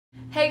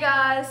Hey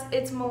guys,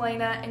 it's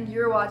Milena and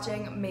you're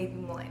watching Maybe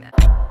Milena.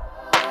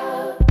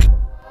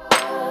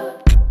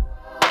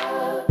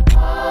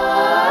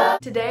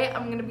 Today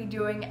I'm going to be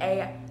doing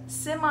a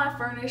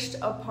semi-furnished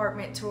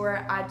apartment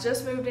tour. I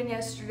just moved in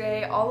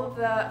yesterday. All of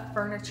the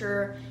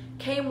furniture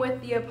came with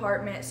the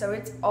apartment, so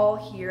it's all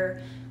here.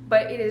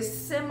 But it is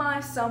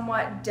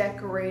somewhat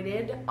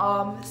decorated,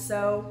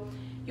 so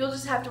you'll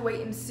just have to wait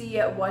and see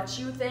what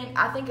you think.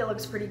 I think it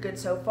looks pretty good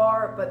so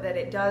far, but that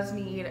it does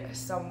need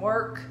some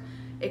work.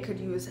 It could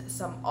use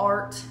some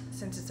art.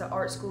 Since it's an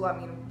art school, I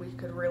mean, we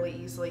could really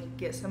easily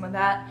get some of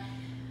that.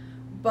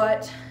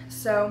 But,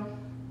 so,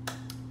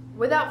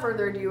 without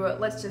further ado,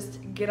 let's just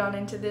get on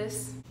into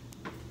this.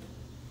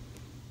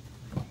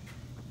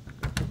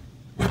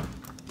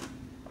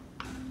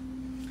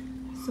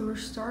 So we're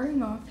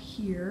starting off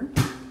here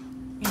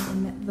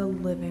in the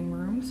living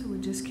room. So we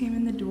just came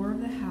in the door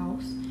of the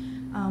house.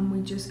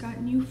 We just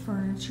got new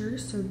furniture.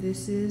 So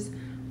this is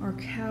our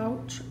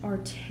couch, our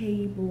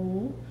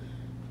table,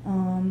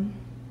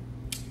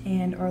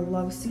 and our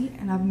love seat,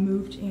 and I've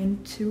moved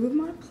in 2 of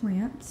my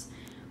plants.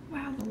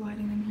 Wow, the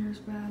lighting in here is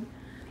bad.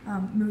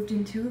 Moved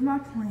in 2 of my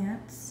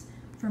plants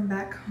from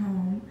back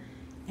home,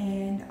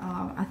 and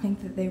I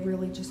think that they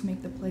really just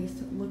make the place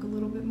look a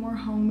little bit more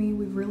homey.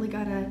 We've really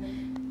got to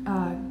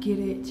get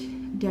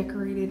it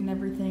decorated and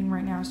everything.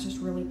 Right now it's just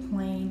really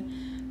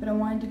plain, but I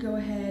wanted to go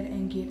ahead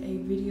and get a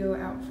video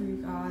out for you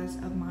guys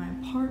of my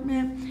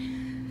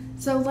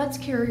apartment. So let's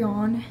carry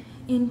on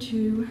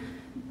into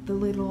the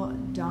little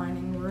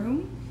dining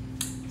room.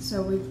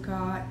 So we've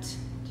got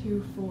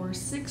 2, 4,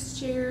 6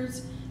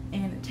 chairs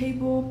and a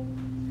table.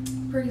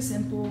 Pretty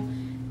simple.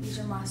 These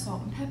are my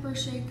salt and pepper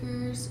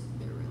shakers.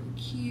 They're really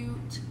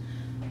cute.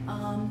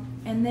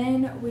 And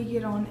then we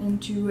get on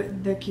into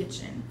the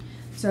kitchen.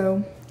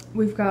 So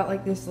we've got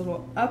like this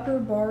little upper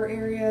bar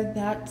area.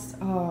 That's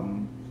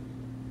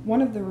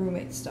one of the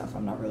roommates' stuff.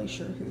 I'm not really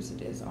sure whose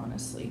it is,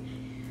 honestly.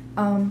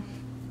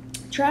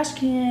 Trash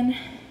can,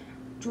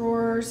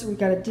 drawers. We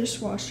got a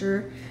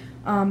dishwasher.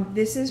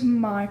 This is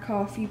my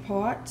coffee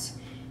pot,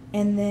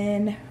 and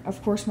then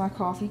of course my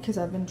coffee because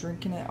I've been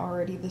drinking it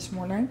already this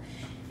morning.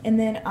 And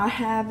then I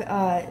have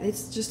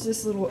it's just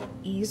this little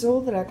easel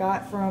that I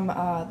got from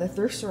the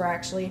thrift store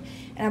actually,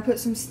 and I put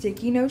some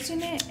sticky notes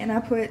in it, and I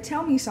put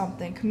 "Tell me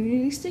something"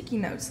 community sticky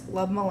notes,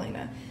 love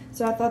Milena.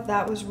 So I thought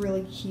that was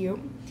really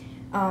cute,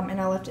 and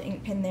I left an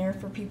ink pen there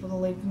for people to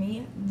leave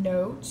me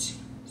notes.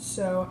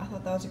 So I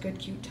thought that was a good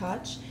cute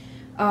touch.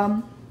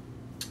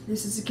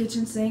 This is a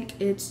kitchen sink.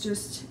 It's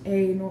just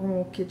a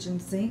normal kitchen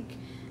sink.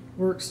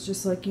 Works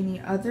just like any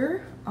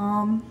other.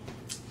 Then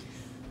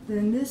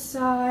this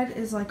side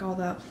is like all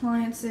the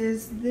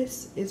appliances.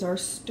 This is our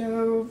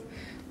stove.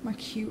 My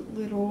cute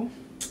little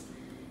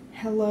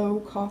Hello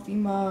coffee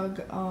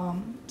mug,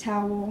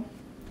 towel.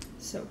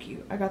 So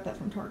cute. I got that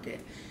from Target.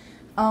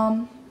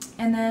 And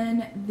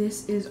then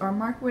this is our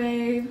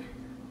microwave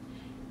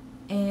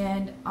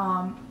and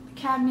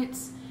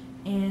cabinets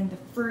and the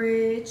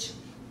fridge.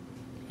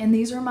 And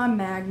these are my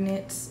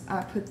magnets.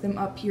 I put them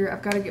up here.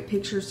 I've got to get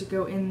pictures to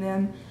go in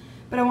them,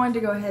 but I wanted to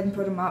go ahead and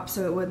put them up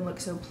so it wouldn't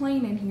look so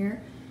plain in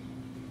here.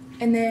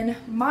 And then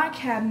my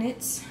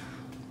cabinets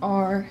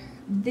are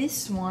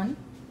this one.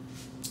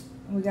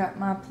 We got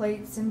my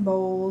plates and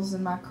bowls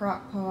and my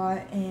crock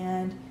pot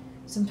and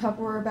some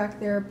Tupperware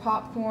back there,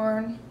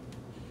 popcorn.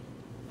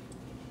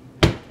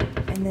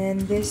 And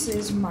then this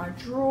is my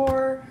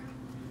drawer.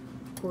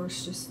 Of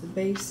course, just the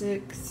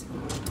basics.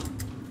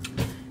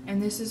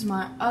 And this is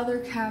my other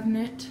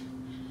cabinet,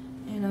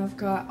 and I've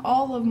got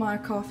all of my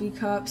coffee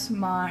cups,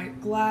 my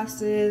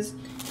glasses,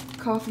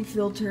 coffee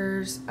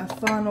filters, a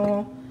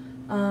funnel.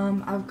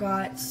 I've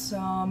got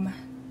some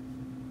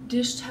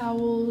dish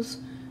towels,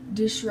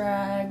 dish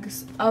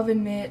rags,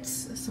 oven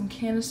mitts, some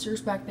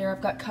canisters back there.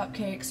 I've got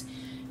cupcakes,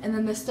 and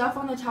then the stuff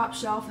on the top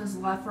shelf is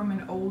left from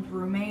an old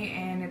roommate,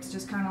 and it's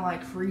just kind of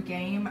like free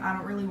game. I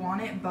don't really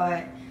want it,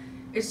 but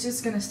it's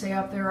just gonna stay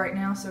up there right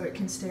now so it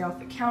can stay off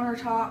the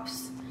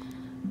countertops.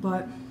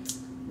 But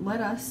let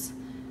us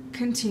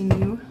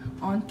continue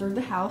on through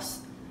the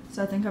house.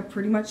 So I think I've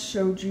pretty much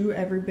showed you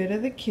every bit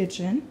of the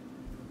kitchen.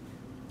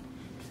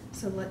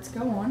 So let's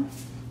go on.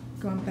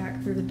 Going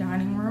back through the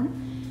dining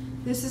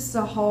room. This is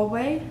the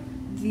hallway.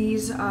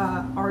 These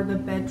are the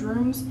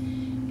bedrooms,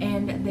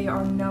 and they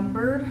are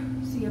numbered.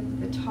 See up at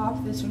the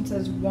top, this one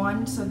says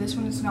 1. So this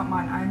one is not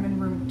mine. I'm in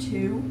room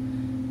 2.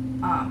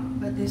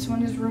 But this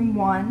one is room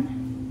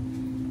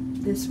 1.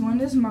 This one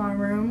is my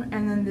room,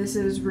 and then this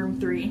is room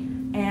 3.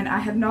 And I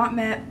have not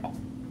met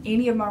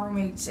any of my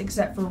roommates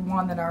except for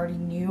one that I already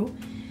knew.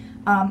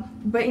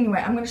 But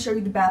anyway, I'm going to show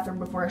you the bathroom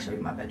before I show you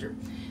my bedroom.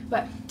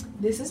 But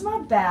this is my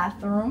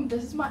bathroom.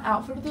 This is my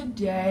outfit of the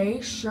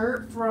day.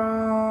 Shirt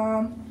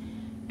from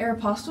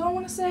Aeropostale, I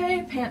want to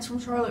say. Pants from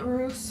Charlotte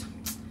Russe.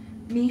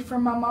 Me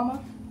from my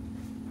mama.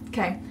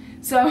 Okay,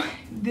 so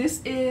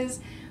this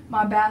is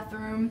my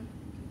bathroom.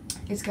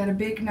 It's got a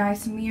big,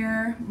 nice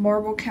mirror,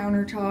 marble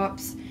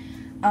countertops.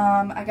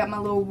 I got my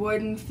little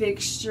wooden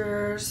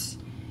fixtures.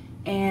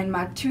 and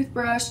my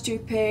toothbrush,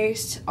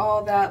 toothpaste,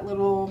 all that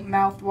little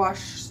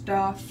mouthwash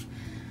stuff,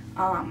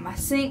 my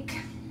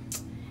sink,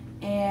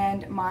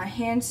 and my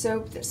hand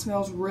soap that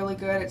smells really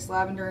good. It's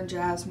lavender and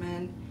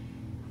jasmine.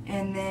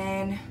 And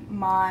then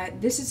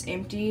this is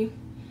empty,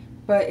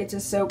 but it's a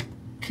soap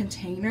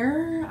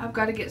container. I've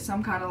got to get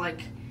some kind of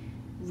like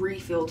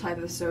refill type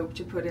of soap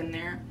to put in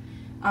there.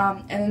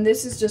 And then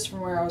this is just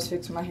from where I was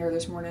fixing my hair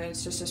this morning.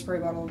 It's just a spray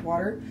bottle of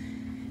water.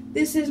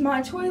 This is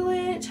my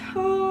toilet.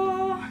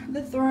 Oh,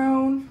 the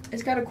throne.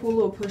 It's got a cool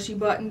little pushy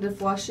button to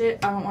flush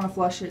it. I don't want to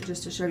flush it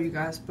just to show you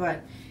guys,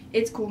 but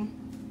it's cool.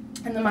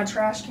 And then my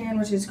trash can,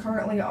 which is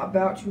currently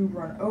about to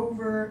run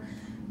over,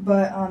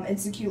 but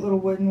it's a cute little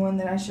wooden one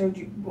that I showed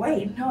you.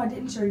 Wait, no, I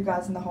didn't show you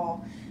guys in the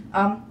haul.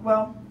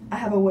 Well, I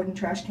have a wooden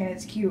trash can.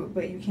 It's cute,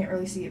 but you can't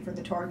really see it for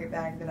the Target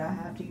bag that I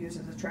have to use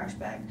as a trash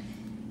bag.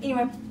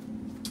 Anyway,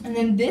 and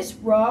then this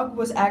rug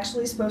was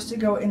actually supposed to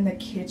go in the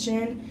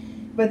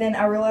kitchen, but then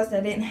I realized I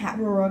didn't have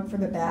a rug for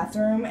the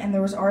bathroom, and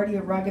there was already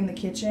a rug in the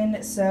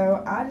kitchen,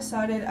 so I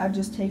decided I'd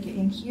just take it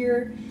in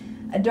here.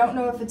 I don't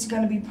know if it's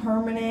going to be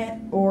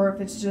permanent or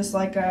if it's just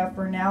like a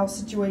for now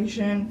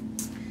situation,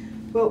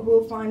 but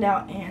we'll find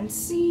out and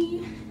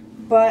see.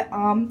 But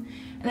and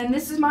then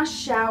this is my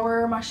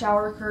shower. My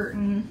shower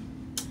curtain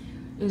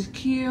is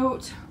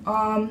cute.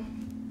 Got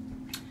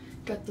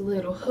the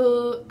little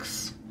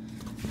hooks,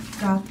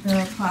 got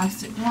the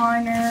plastic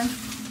liner,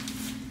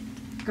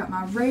 got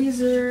my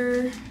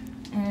razor,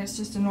 and it's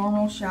just a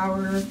normal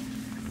shower.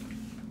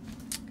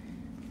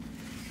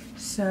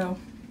 So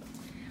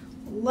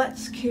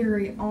let's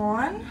carry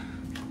on.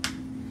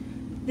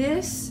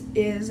 This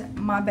is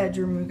my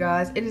bedroom, you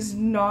guys. It is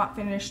not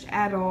finished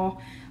at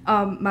all.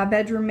 My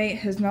bedroom mate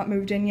has not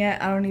moved in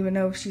yet. I don't even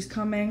know if she's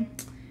coming.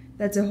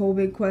 That's a whole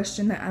big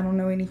question that I don't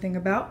know anything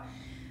about.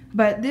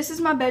 But this is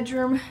my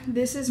bedroom.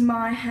 This is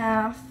my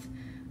half.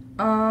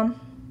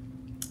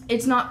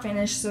 It's not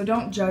finished, so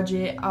don't judge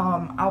it.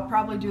 I'll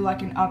probably do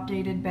like an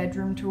updated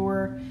bedroom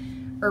tour,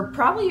 or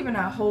probably even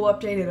a whole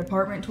updated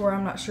apartment tour.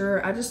 I'm not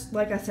sure. I just,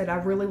 like I said, I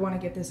really want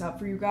to get this up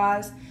for you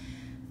guys.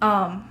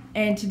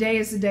 And today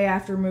is the day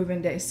after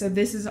move-in day, so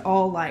this is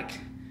all like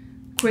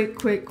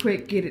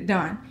quick, get it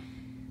done.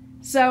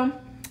 So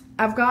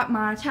I've got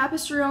my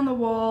tapestry on the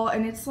wall,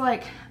 and it's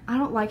like, I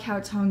don't like how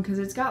it's hung because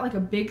it's got like a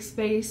big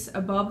space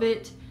above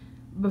it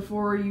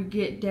before you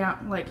get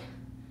down. Like,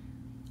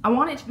 I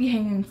want it to be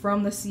hanging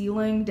from the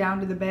ceiling down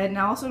to the bed, and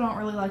I also don't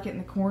really like it in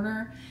the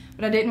corner,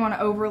 but I didn't want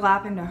to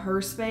overlap into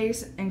her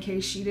space in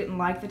case she didn't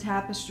like the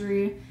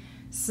tapestry,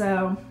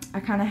 so I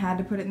kind of had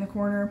to put it in the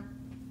corner.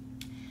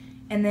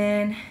 And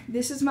then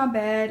this is my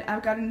bed.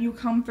 I've got a new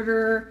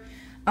comforter.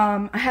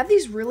 I have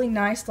these really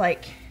nice,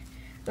 like,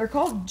 they're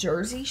called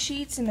jersey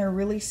sheets, and they're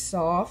really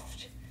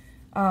soft.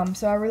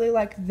 So I really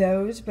like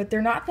those, but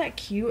they're not that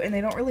cute, and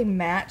they don't really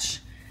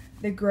match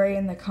the gray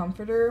in the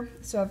comforter,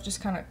 so I've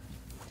just kind of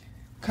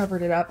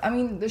covered it up. I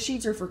mean, the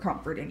sheets are for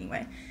comfort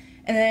anyway.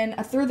 And then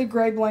I threw the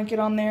gray blanket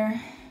on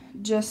there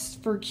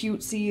just for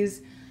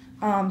cutesies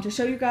to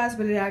show you guys,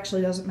 but it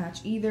actually doesn't match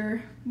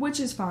either, which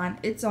is fine.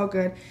 It's all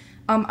good.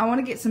 I want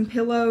to get some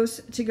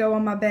pillows to go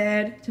on my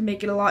bed to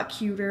make it a lot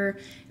cuter.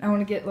 I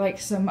want to get like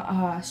some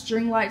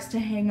string lights to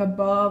hang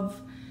above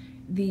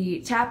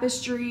the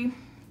tapestry,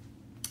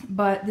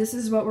 but this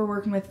is what we're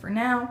working with for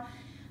now.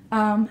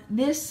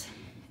 This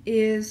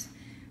is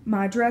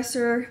my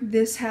dresser.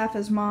 This half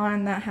is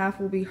mine, that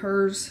half will be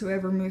hers,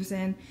 whoever moves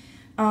in.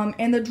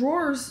 And the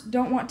drawers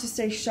don't want to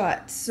stay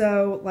shut,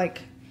 so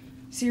like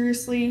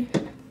seriously,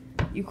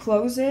 you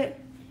close it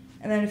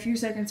and then a few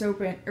seconds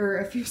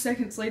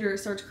later it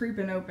starts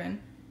creeping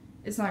open.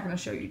 It's not going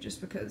to show you just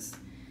because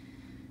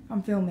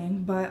I'm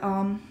filming, but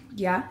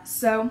yeah,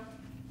 so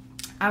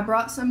I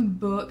brought some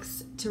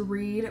books to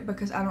read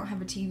because I don't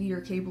have a TV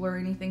or cable or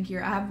anything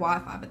here. I have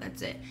Wi-Fi, but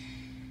that's it.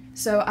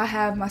 So I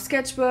have my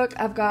sketchbook,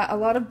 I've got a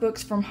lot of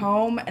books from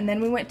home, and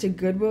then we went to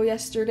Goodwill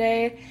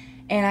yesterday,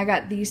 and I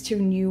got these two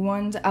new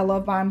ones. I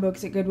love buying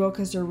books at Goodwill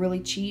because they're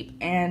really cheap,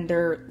 and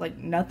they're, like,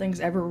 nothing's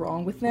ever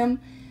wrong with them.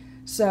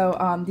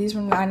 So these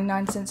were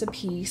 99 cents a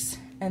piece,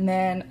 and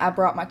then I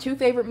brought my two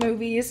favorite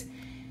movies,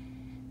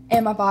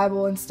 and my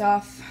Bible and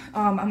stuff.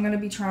 I'm going to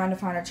be trying to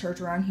find a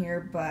church around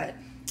here, but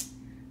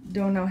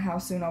don't know how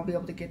soon I'll be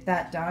able to get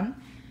that done.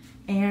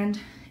 And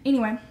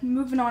anyway,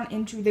 moving on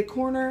into the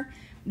corner.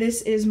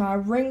 This is my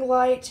ring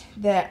light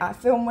that I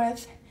film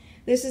with.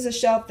 This is a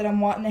shelf that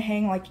I'm wanting to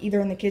hang like either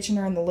in the kitchen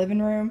or in the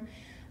living room.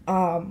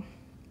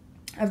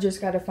 I've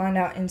just got to find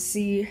out and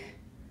see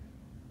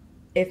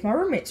if my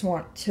roommates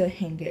want to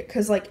hang it,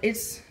 because like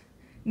it's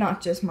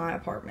not just my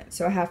apartment,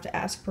 so I have to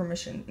ask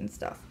permission and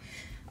stuff.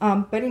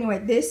 But anyway,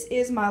 this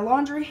is my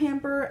laundry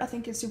hamper. I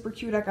think it's super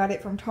cute. I got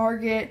it from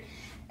Target.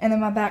 And then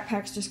my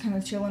backpack's just kind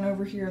of chilling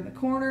over here in the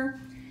corner.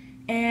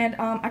 And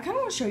I kind of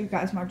want to show you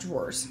guys my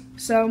drawers.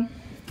 So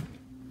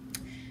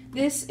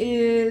this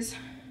is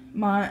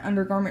my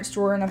undergarments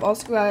drawer, and I've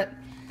also got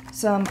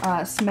some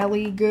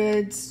smelly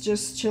goods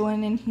just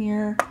chilling in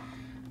here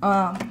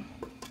to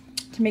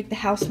make the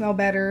house smell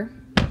better.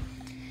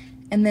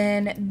 And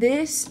then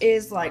this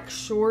is like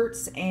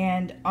shorts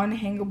and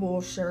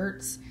unhangable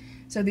shirts.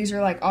 So these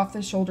are like off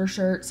the shoulder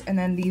shirts, and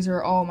then these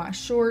are all my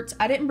shorts.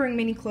 I didn't bring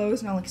many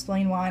clothes, and I'll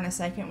explain why in a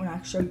second when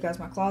I show you guys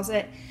my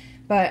closet.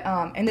 But,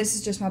 and this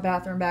is just my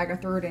bathroom bag. I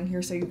threw it in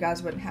here so you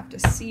guys wouldn't have to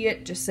see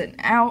it just sitting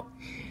out.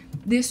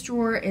 This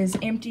drawer is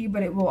empty,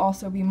 but it will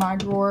also be my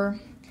drawer.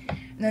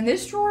 And then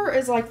this drawer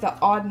is like the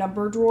odd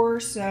number drawer,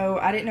 so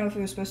I didn't know if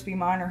it was supposed to be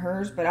mine or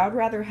hers, but I would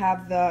rather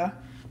have the...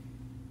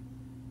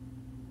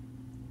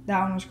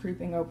 That one was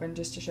creeping open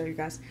just to show you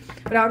guys.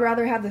 But I would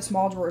rather have the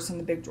small drawers than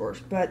the big drawers.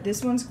 But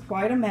this one's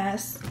quite a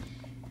mess.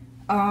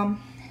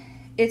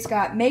 It's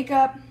got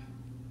makeup.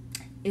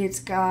 It's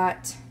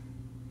got...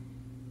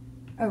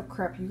 Oh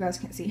crap, you guys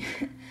can't see.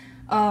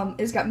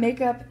 It's got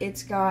makeup.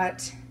 It's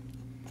got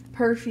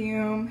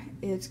perfume.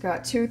 It's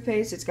got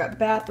toothpaste. It's got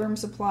bathroom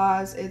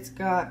supplies. It's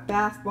got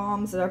bath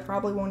bombs that I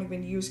probably won't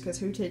even use because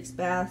who takes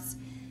baths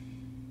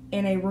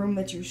in a room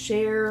that you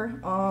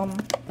share?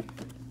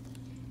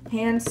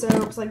 Hand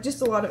soaps, like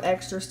just a lot of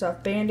extra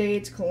stuff,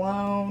 band-aids,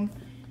 cologne,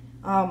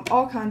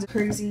 all kinds of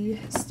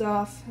crazy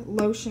stuff,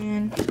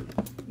 lotion,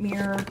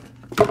 mirror,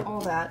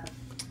 all that.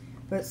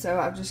 But so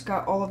I've just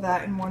got all of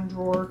that in one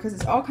drawer because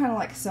it's all kind of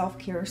like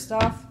self-care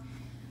stuff.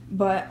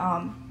 But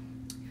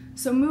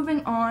so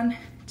moving on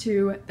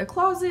to the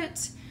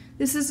closet.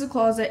 This is the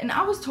closet, and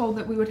I was told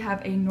that we would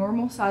have a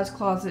normal size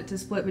closet to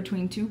split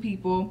between 2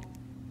 people.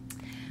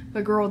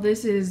 But girl,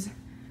 this is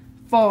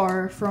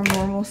far from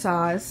normal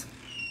size.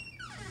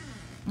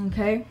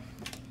 Okay,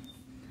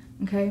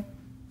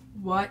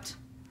 what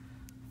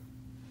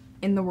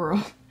in the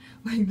world?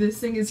 Like, this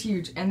thing is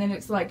huge, and then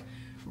it's like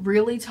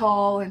really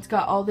tall, and it's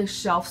got all this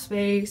shelf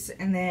space,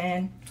 and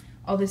then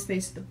all this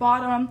space at the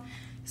bottom.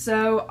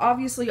 So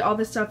obviously all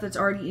the stuff that's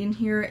already in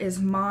here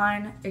is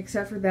mine,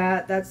 except for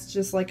that. That's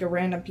just like a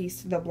random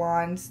piece of the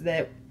blinds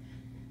that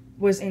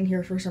was in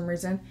here for some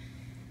reason.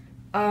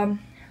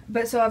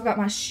 But so I've got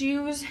my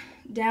shoes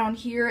down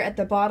here at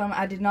the bottom.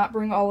 I did not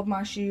bring all of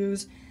my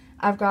shoes.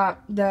 I've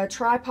got the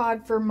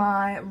tripod for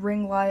my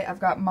ring light. I've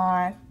got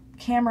my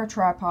camera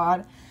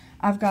tripod.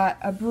 I've got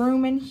a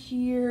broom in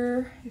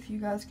here, if you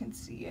guys can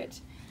see it,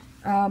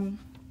 and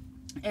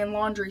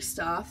laundry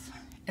stuff.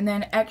 And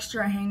then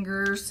extra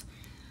hangers,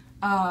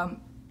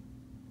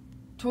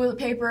 toilet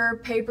paper,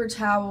 paper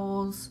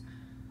towels,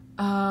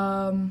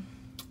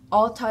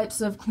 all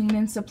types of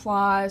cleaning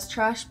supplies,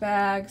 trash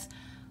bags,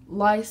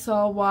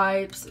 Lysol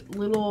wipes,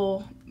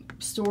 little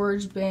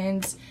storage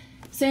bins,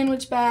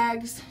 sandwich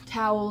bags,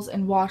 towels,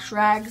 and wash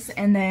rags.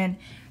 And then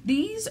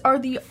these are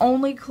the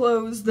only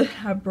clothes that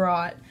I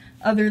brought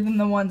other than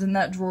the ones in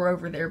that drawer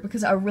over there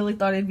because I really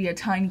thought it'd be a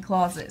tiny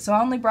closet. So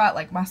I only brought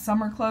like my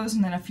summer clothes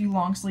and then a few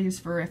long sleeves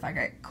for if I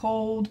get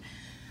cold.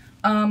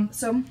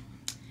 So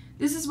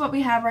this is what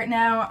we have right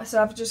now.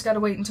 So I've just got to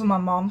wait until my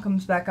mom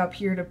comes back up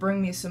here to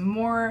bring me some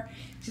more.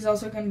 She's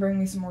also going to bring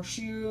me some more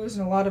shoes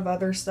and a lot of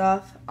other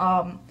stuff.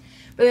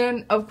 But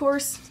then, of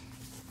course,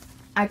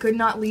 I could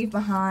not leave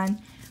behind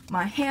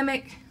my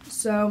hammock.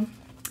 So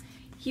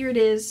here it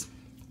is.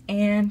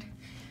 And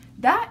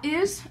that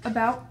is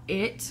about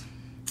it.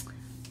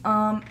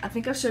 I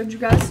think I've showed you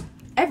guys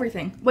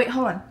everything. Wait,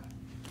 hold on.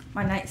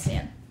 My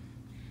nightstand.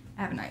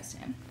 I have a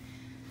nightstand.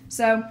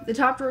 So the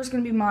top drawer is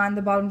going to be mine.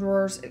 The bottom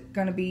drawer is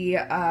going to be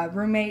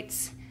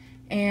roommates.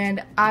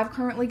 And I've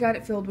currently got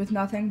it filled with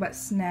nothing but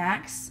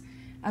snacks.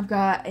 I've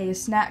got a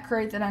snack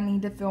crate that I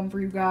need to film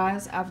for you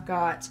guys. I've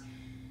got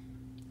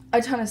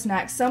a ton of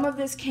snacks. Some of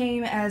this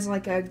came as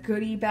like a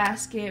goodie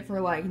basket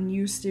for like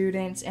new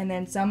students. And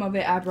then some of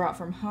it I brought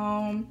from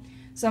home.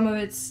 Some of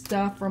it's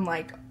stuff from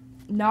like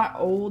not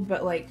old,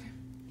 but like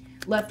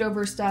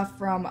leftover stuff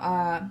from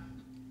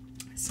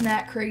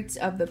snack crates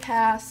of the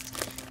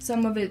past.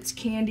 Some of it's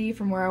candy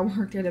from where I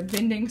worked at a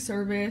vending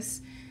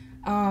service.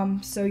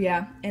 So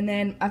yeah, and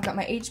then I've got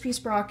my HP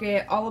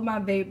sprocket, all of my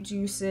vape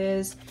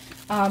juices.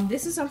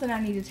 This is something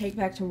I need to take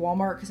back to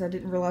Walmart because I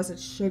didn't realize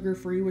it's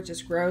sugar-free, which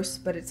is gross,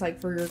 but it's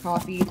like for your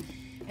coffee.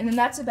 And then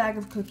that's a bag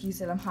of cookies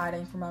that I'm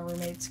hiding from my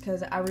roommates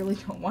because I really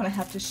don't want to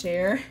have to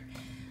share.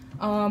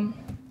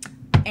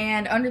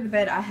 And under the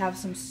bed, I have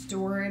some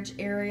storage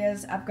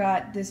areas. I've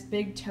got this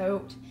big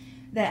tote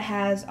that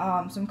has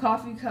some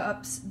coffee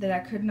cups that I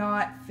could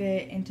not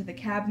fit into the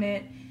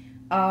cabinet.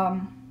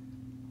 And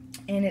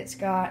it's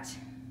got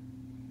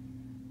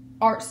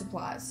art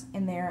supplies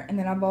in there. And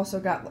then I've also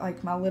got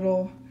like my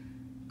little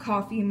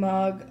coffee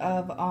mug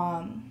of,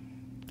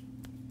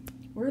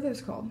 what are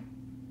those called?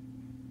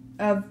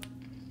 Of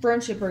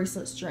friendship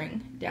bracelet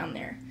string down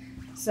there.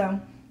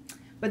 So,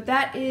 but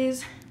that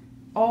is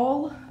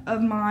all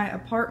of my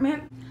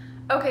apartment.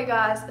 Okay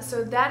guys,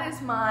 so that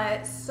is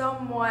my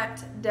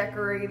somewhat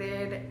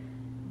decorated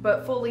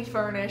but fully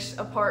furnished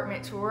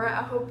apartment tour.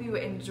 I hope you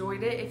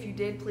enjoyed it. If you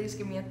did, please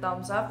give me a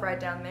thumbs up right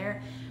down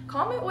there.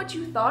 Comment what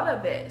you thought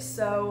of it.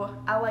 So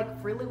I like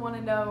really want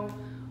to know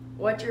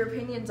what your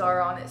opinions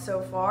are on it so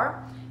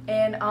far.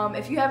 And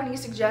if you have any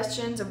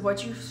suggestions of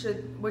what you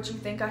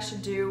think I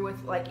should do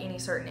with like any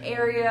certain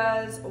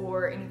areas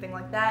or anything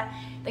like that,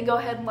 then go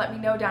ahead and let me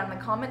know down in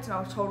the comments and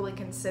I'll totally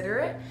consider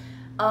it.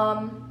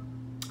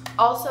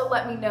 Also,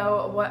 let me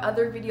know what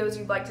other videos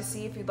you'd like to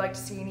see, if you'd like to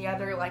see any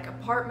other like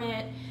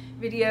apartment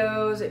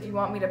videos, if you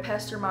want me to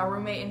pester my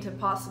roommate into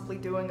possibly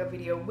doing a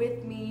video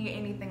with me,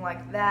 anything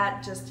like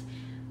that. Just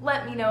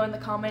let me know in the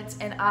comments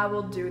and I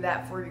will do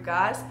that for you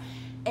guys.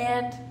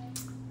 And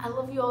I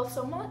love you all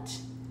so much.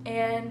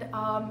 And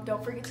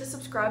don't forget to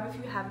subscribe if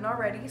you haven't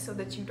already, so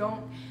that you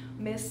don't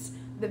miss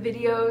the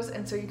videos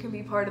and so you can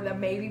be part of the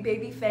Maybe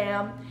Baby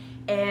fam.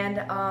 And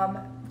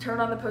turn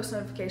on the post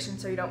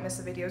notifications so you don't miss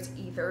the videos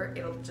either.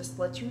 It'll just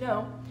let you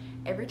know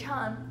every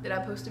time that I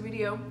post a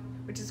video,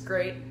 which is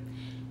great.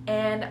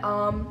 And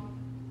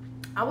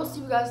I will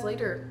see you guys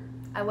later.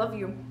 I love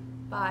you.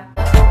 Bye.